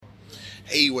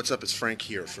Hey, what's up? It's Frank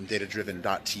here from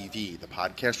DataDriven.tv, the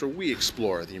podcast where we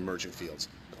explore the emerging fields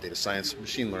of data science,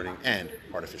 machine learning, and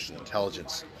artificial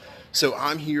intelligence. So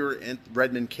I'm here at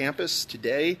Redmond campus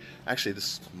today, actually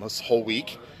this whole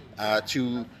week,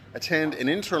 to attend an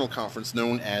internal conference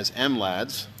known as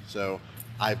MLADS. So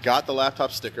I've got the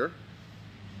laptop sticker,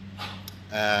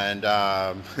 and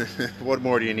what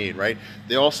more do you need, right?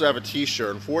 They also have a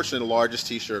t-shirt. Unfortunately, the largest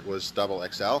t-shirt was double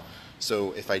XL.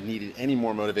 So if I needed any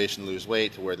more motivation to lose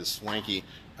weight, to wear this swanky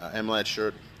MLAD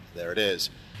shirt, there it is.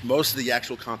 Most of the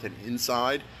actual content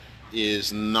inside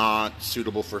is not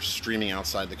suitable for streaming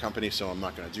outside the company, so I'm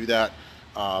not going to do that.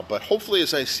 But hopefully,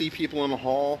 as I see people in the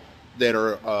hall that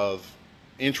are of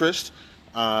interest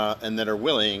and that are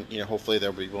willing, hopefully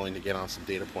they'll be willing to get on some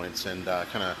data points and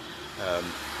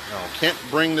can't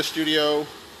bring the studio.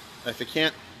 If it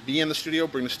can't be in the studio,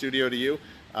 bring the studio to you.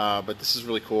 But this is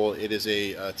really cool. It is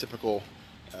a typical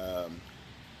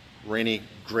rainy,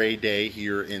 gray day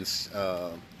here in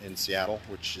Seattle,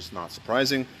 which is not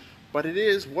surprising. But it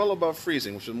is well above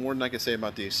freezing, which is more than I can say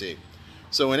about DC.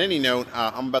 So in any note,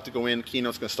 I'm about to go in.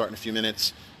 Keynote's going to start in a few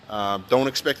minutes. Don't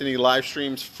expect any live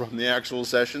streams from the actual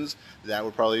sessions. That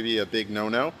would probably be a big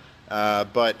no-no.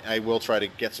 But I will try to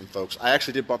get some folks. I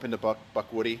actually did bump into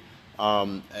Buck Woody,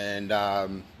 and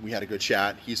we had a good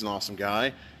chat. He's an awesome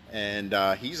guy. And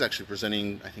he's actually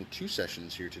presenting, I think, 2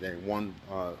 sessions here today. One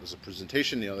is a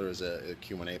presentation, the other is a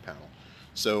Q&A panel.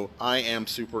 So I am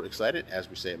super excited, as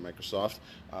we say at Microsoft,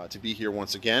 to be here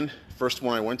once again. First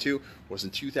one I went to was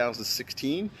in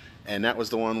 2016, and that was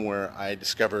the one where I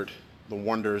discovered the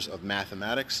wonders of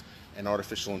mathematics and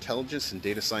artificial intelligence and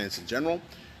data science in general.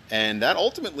 And that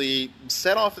ultimately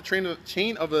set off the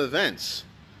chain of events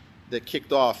that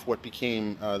kicked off what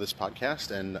became this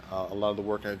podcast and a lot of the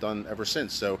work I've done ever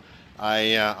since. So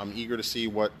I'm eager to see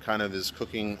what kind of is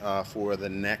cooking for the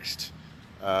next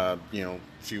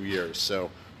few years. So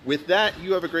with that,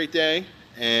 you have a great day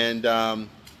and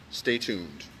stay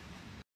tuned.